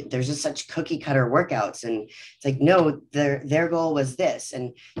workouts, there's just such cookie cutter workouts. And it's like, no, their goal was this.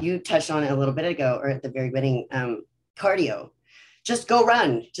 And you touched on it a little bit ago, or at the very beginning, cardio. Just go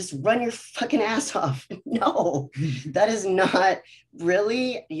run. Just run your fucking ass off. No, that is not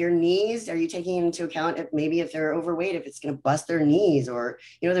really your knees. Are you taking into account if they're overweight, if it's going to bust their knees, or,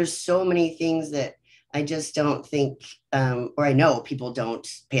 there's so many things that I just don't think, or I know people don't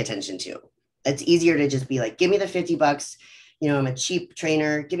pay attention to. It's easier to just be like, give me the $50. I'm a cheap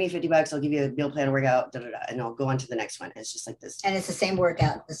trainer. Give me $50. I'll give you a meal plan workout, and I'll go on to the next one. It's just like this. And it's the same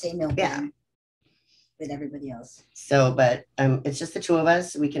workout, the same meal plan. with everybody else. So, but it's just the two of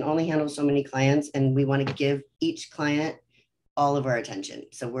us. We can only handle so many clients, and we want to give each client all of our attention.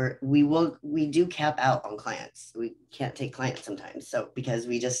 So we do cap out on clients. We can't take clients sometimes. So because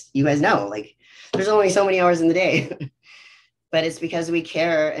you guys know, like there's only so many hours in the day, but it's because we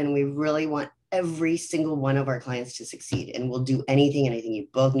care and we really want every single one of our clients to succeed. And we'll do anything, you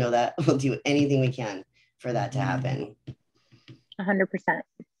both know that we'll do anything we can for that to happen. 100%.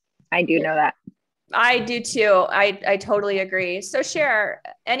 I do know that. I do too. I totally agree. So share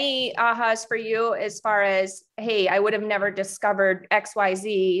any ahas for you as far as, hey, I would have never discovered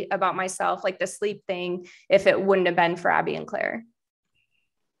XYZ about myself, like the sleep thing, if it wouldn't have been for Abbey and Claire.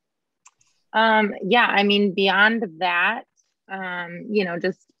 Yeah, I mean, beyond that,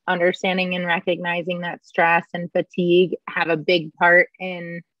 just understanding and recognizing that stress and fatigue have a big part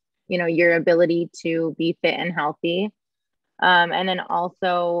in, your ability to be fit and healthy. And then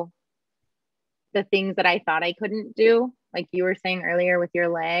also the things that I thought I couldn't do, like you were saying earlier with your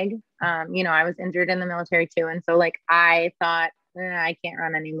leg, I was injured in the military too. And so like, I thought, I can't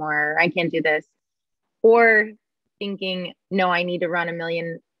run anymore. I can't do this. Or thinking, no, I need to run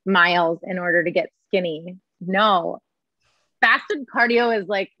 1,000,000 miles in order to get skinny. No, fasted cardio is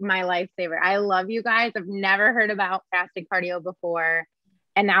like my lifesaver. I love you guys. I've never heard about fasted cardio before.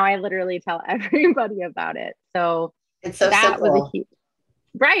 And now I literally tell everybody about it. So it's so that simple. was a key.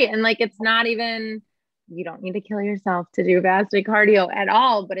 Right. And like, it's not even, you don't need to kill yourself to do fasted cardio at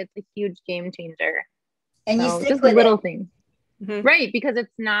all, but it's a huge game changer. And so you stick just with little it. things. Mm-hmm. Right. Because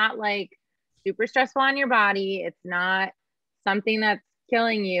it's not like super stressful on your body. It's not something that's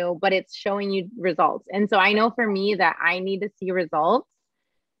killing you, but it's showing you results. And so I know for me that I need to see results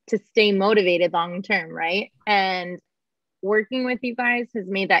to stay motivated long-term. Right. And working with you guys has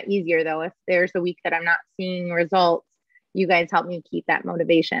made that easier though. If there's a week that I'm not seeing results, you guys help me keep that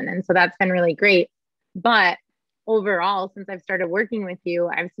motivation. And so that's been really great. But overall, since I've started working with you,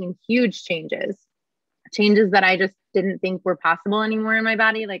 I've seen huge changes that I just didn't think were possible anymore in my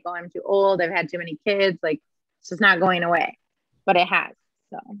body. Like, oh, I'm too old. I've had too many kids. Like, it's just not going away, but it has.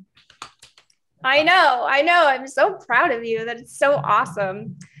 So I know. I'm so proud of you. That it's so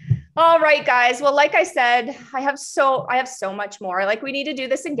awesome. All right, guys. Well, like I said, I have so much more. Like we need to do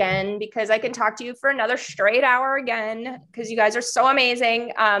this again because I can talk to you for another straight hour again because you guys are so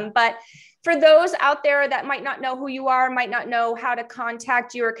amazing. But for those out there that might not know who you are, might not know how to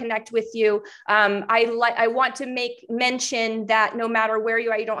contact you or connect with you, I want to mention that no matter where you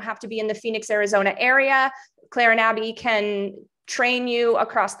are, you don't have to be in the Phoenix, Arizona area. Claire and Abbey can train you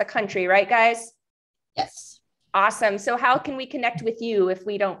across the country, right, guys? Yes. Awesome. So how can we connect with you if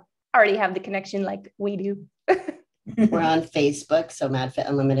we don't already have the connection like we do? We're on Facebook. So Madfit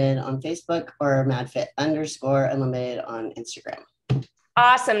Unlimited on Facebook or Madfit_Unlimited on Instagram.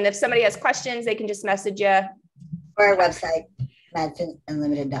 Awesome. If somebody has questions, they can just message you. Or our website,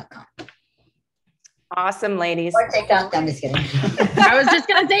 madfitunlimited.com. Awesome, ladies. Or TikTok. I'm just kidding. I was just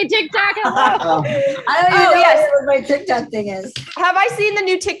going to say TikTok. I don't even know what my TikTok thing is. Have I seen the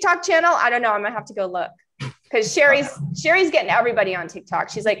new TikTok channel? I don't know. I'm going to have to go look. Because Sherry's getting everybody on TikTok.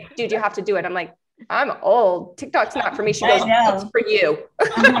 She's like, dude, you have to do it. I'm like, I'm old. TikTok's not for me. She goes, it's for you.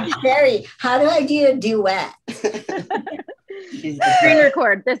 Sherry, how do I do a duet? Screen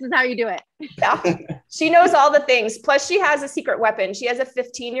record. This is how you do it. Yeah. She knows all the things. Plus she has a secret weapon. She has a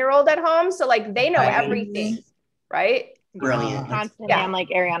 15-year-old at home. So like they know everything, right? Brilliant. Constantly, Yeah. I'm like,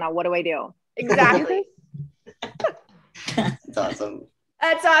 Ariana, what do I do? Exactly. That's awesome.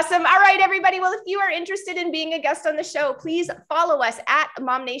 That's awesome. All right, everybody. Well, if you are interested in being a guest on the show, please follow us at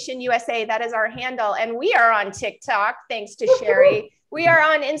MOMnation USA. That is our handle. And we are on TikTok, thanks to Sherry. We are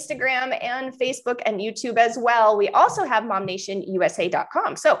on Instagram and Facebook and YouTube as well. We also have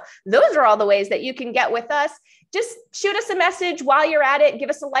MOMnationUSA.com. So those are all the ways that you can get with us. Just shoot us a message while you're at it. Give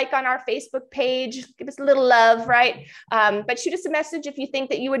us a like on our Facebook page. Give us a little love, right? But shoot us a message if you think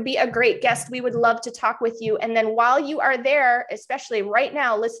that you would be a great guest. We would love to talk with you. And then while you are there, especially right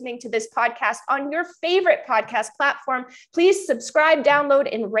now, listening to this podcast on your favorite podcast platform, please subscribe,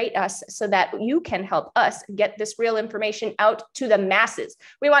 download, and rate us so that you can help us get this real information out to the masses.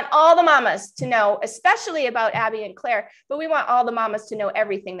 We want all the mamas to know, especially about Abbey and Claire, but we want all the mamas to know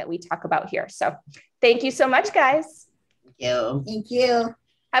everything that we talk about here. So thank you so much, guys. Thank you. Thank you.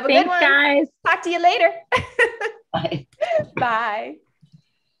 Have a Thanks, good one. guys. Talk to you later. Bye. Bye.